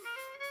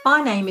My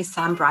name is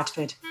Sam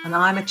Bradford and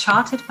I'm a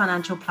chartered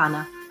financial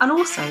planner and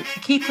also a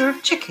keeper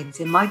of chickens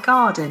in my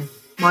garden.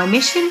 My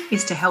mission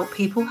is to help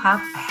people have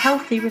a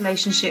healthy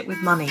relationship with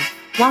money,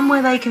 one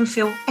where they can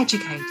feel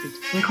educated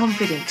and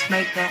confident to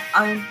make their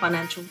own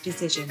financial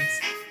decisions.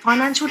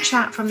 Financial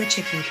Chat from the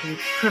Chicken Coop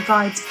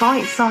provides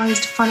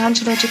bite-sized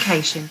financial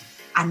education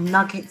and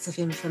nuggets of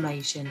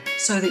information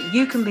so that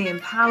you can be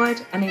empowered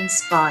and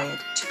inspired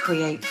to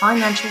create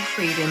financial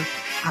freedom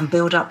and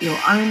build up your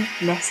own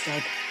nest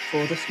egg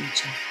for the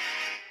future.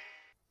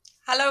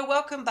 Hello,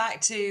 welcome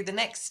back to the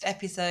next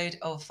episode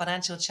of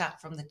Financial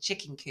Chat from the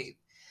Chicken Coop.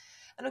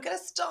 And we're going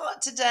to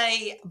start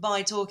today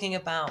by talking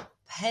about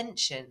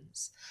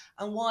pensions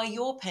and why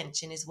your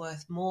pension is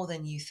worth more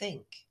than you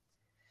think.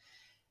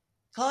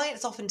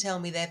 Clients often tell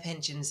me their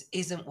pensions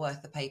isn't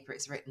worth the paper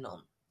it's written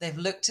on. They've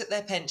looked at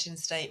their pension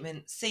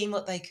statement, seen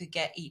what they could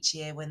get each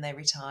year when they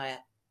retire,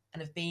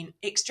 and have been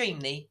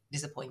extremely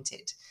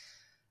disappointed.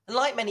 And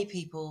like many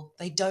people,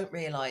 they don't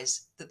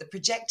realise that the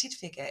projected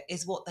figure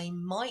is what they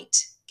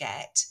might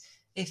get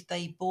if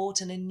they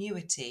bought an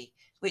annuity,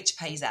 which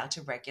pays out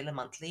a regular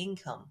monthly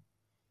income.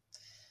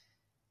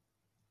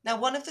 Now,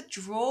 one of the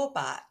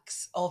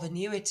drawbacks of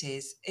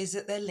annuities is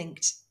that they're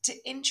linked to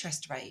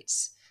interest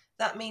rates.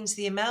 That means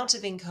the amount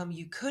of income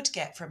you could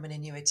get from an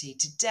annuity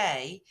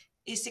today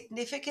is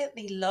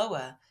significantly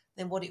lower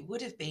than what it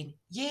would have been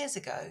years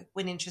ago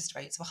when interest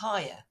rates were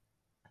higher,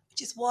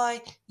 which is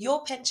why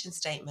your pension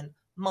statement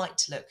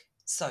might look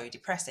so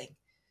depressing.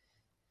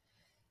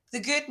 The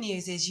good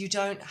news is you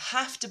don't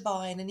have to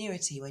buy an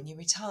annuity when you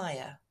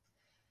retire.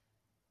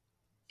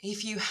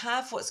 If you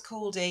have what's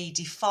called a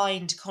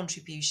defined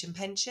contribution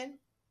pension,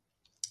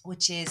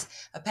 which is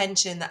a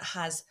pension that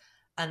has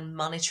a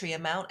monetary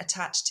amount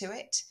attached to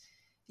it,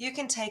 you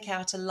can take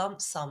out a lump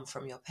sum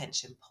from your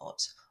pension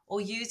pot or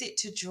use it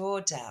to draw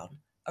down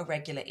a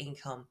regular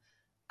income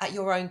at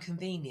your own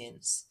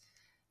convenience.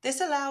 This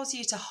allows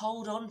you to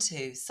hold on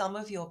to some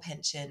of your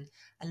pension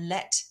and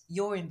let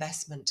your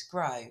investment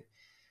grow,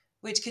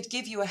 which could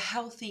give you a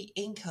healthy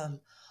income,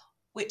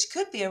 which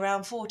could be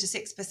around 4 to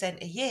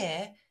 6% a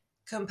year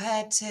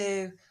compared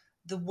to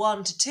the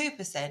 1 to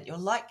 2% you're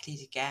likely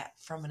to get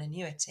from an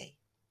annuity.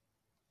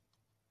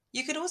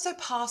 You could also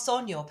pass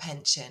on your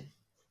pension.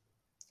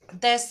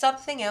 There's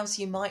something else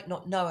you might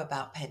not know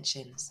about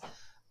pensions.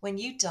 When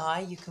you die,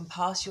 you can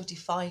pass your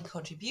defined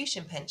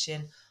contribution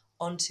pension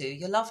onto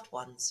your loved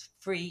ones,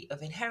 free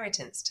of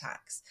inheritance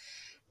tax.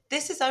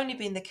 This has only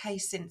been the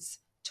case since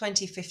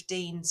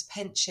 2015's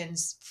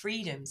Pensions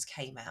Freedoms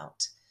came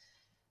out.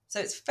 So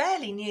it's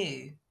fairly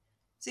new.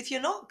 So if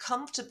you're not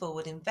comfortable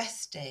with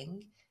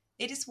investing,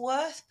 it is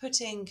worth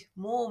putting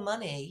more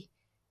money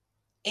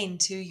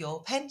into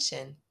your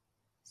pension.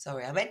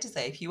 Sorry, I meant to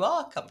say if you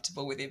are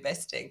comfortable with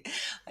investing.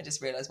 I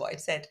just realised what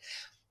I'd said.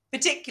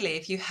 Particularly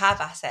if you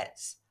have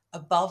assets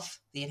above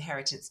the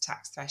inheritance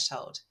tax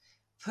threshold.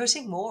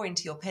 Putting more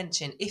into your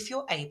pension, if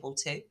you're able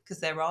to, because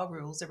there are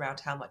rules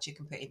around how much you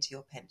can put into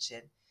your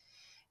pension,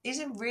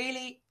 is a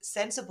really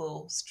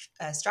sensible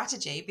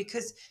strategy,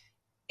 because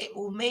it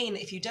will mean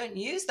if you don't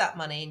use that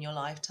money in your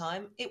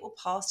lifetime, it will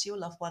pass to your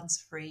loved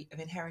ones free of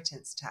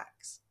inheritance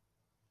tax.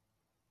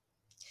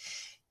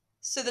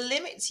 So the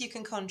limits you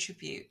can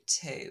contribute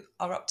to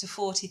are up to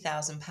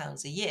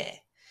 £40,000 a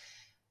year,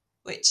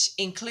 which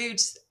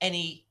includes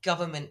any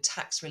government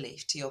tax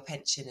relief to your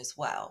pension as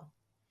well.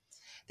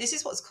 This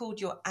is what's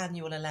called your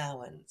annual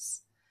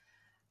allowance.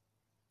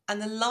 And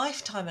the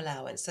lifetime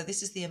allowance, so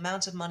this is the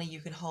amount of money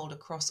you can hold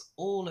across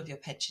all of your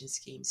pension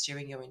schemes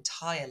during your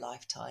entire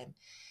lifetime,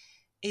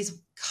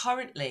 is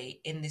currently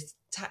in this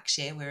tax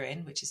year we're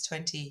in, which is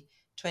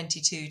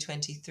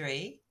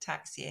 2022-23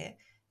 tax year,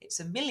 it's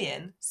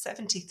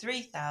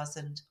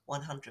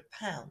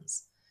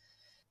 £1,073,100.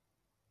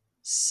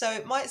 So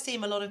it might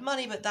seem a lot of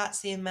money, but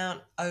that's the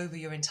amount over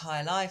your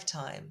entire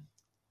lifetime.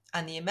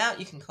 And the amount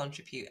you can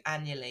contribute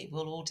annually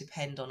will all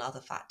depend on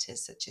other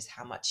factors, such as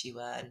how much you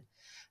earn,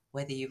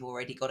 whether you've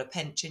already got a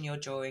pension you're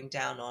drawing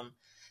down on.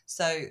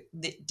 So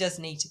it does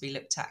need to be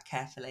looked at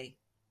carefully.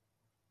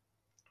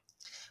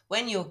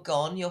 When you're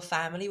gone, your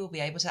family will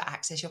be able to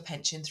access your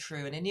pension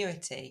through an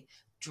annuity,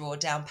 draw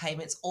down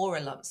payments, or a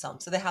lump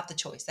sum. So they have the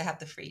choice, they have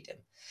the freedom.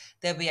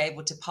 They'll be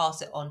able to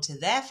pass it on to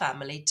their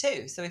family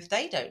too. So if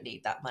they don't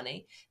need that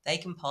money, they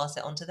can pass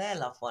it on to their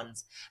loved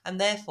ones and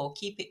therefore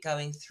keep it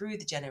going through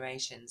the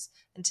generations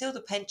until the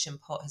pension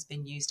pot has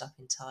been used up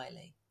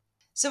entirely.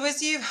 So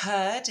as you've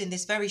heard in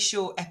this very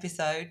short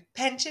episode,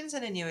 pensions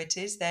and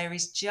annuities, there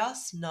is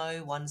just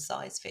no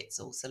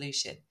one-size-fits-all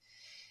solution.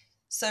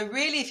 So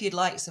really, if you'd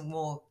like some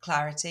more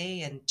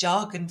clarity and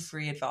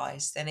jargon-free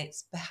advice, then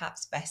it's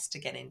perhaps best to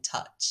get in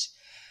touch.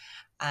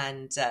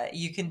 And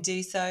you can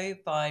do so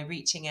by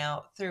reaching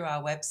out through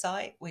our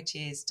website, which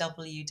is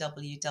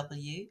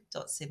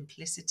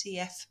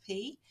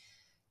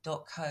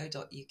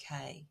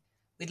www.simplicityfp.co.uk.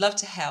 We'd love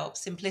to help.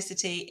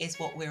 Simplicity is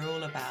what we're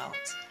all about.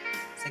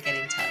 So get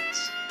in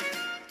touch.